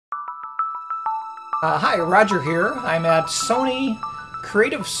Hi, Roger here. I'm at Sony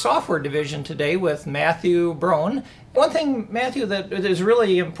Creative Software Division today with Matthew Brohn. One thing, Matthew, that is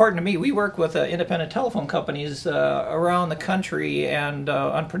really important to me, we work with independent telephone companies around the country and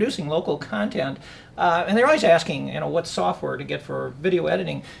on producing local content. And they're always asking, what software to get for video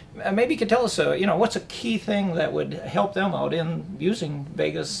editing. Maybe you could tell us, what's a key thing that would help them out in using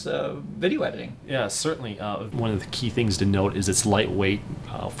Vegas video editing? Yeah, certainly. One of the key things to note is its lightweight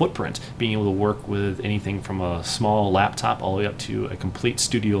footprint, being able to work with anything from a small laptop all the way up to a complete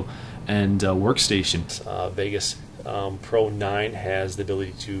studio and workstation. Vegas Pro 9 has the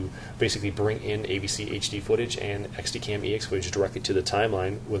ability to basically bring in AVCHD footage and XDCAM EX footage directly to the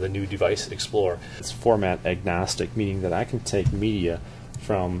timeline with a new device Explorer. It's format agnostic, meaning that I can take media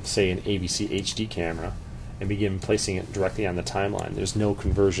from, say, an AVCHD camera and begin placing it directly on the timeline. There's no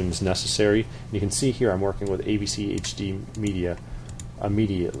conversions necessary. And you can see here I'm working with AVCHD media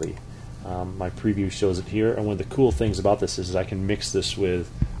immediately. My preview shows it here, and one of the cool things about this is I can mix this with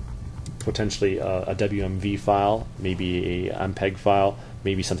potentially a WMV file, maybe a MPEG file,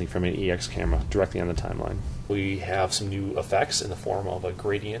 maybe something from an EX camera directly on the timeline. We have some new effects in the form of a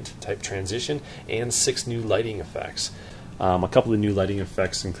gradient type transition and 6 new lighting effects. A couple of new lighting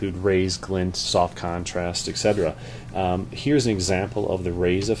effects include raise, glint, soft contrast, etc. Here's an example of the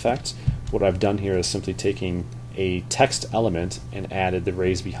raise effect. What I've done here is simply taking a text element and added the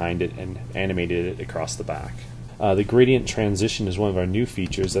raise behind it and animated it across the back. The gradient transition is one of our new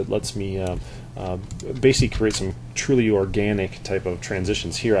features that lets me basically create some truly organic type of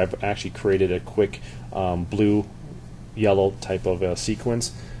transitions. Here I've actually created a quick blue-yellow type of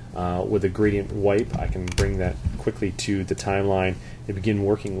sequence. With a gradient wipe, I can bring that quickly to the timeline and begin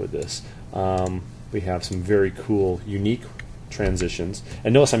working with this. We have some very cool, unique transitions.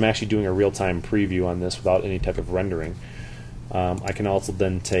 And notice I'm actually doing a real-time preview on this without any type of rendering. I can also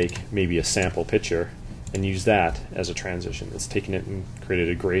then take maybe a sample picture and use that as a transition. It's taken it and created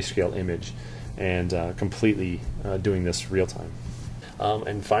a grayscale image and completely doing this real time.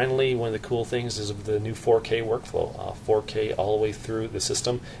 And finally, one of the cool things is the new 4K workflow. 4K all the way through the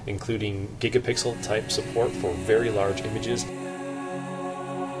system, including gigapixel type support for very large images.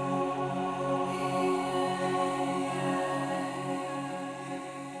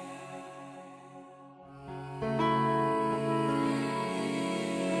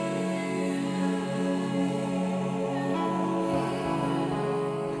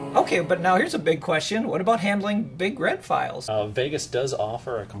 Okay, but now here's a big question. What about handling big red files? Vegas does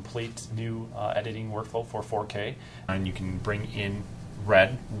offer a complete new editing workflow for 4K, and you can bring in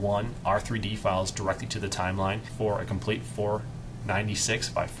Red 1 R3D files directly to the timeline for a complete 496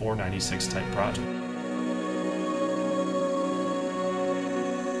 by 496 type project.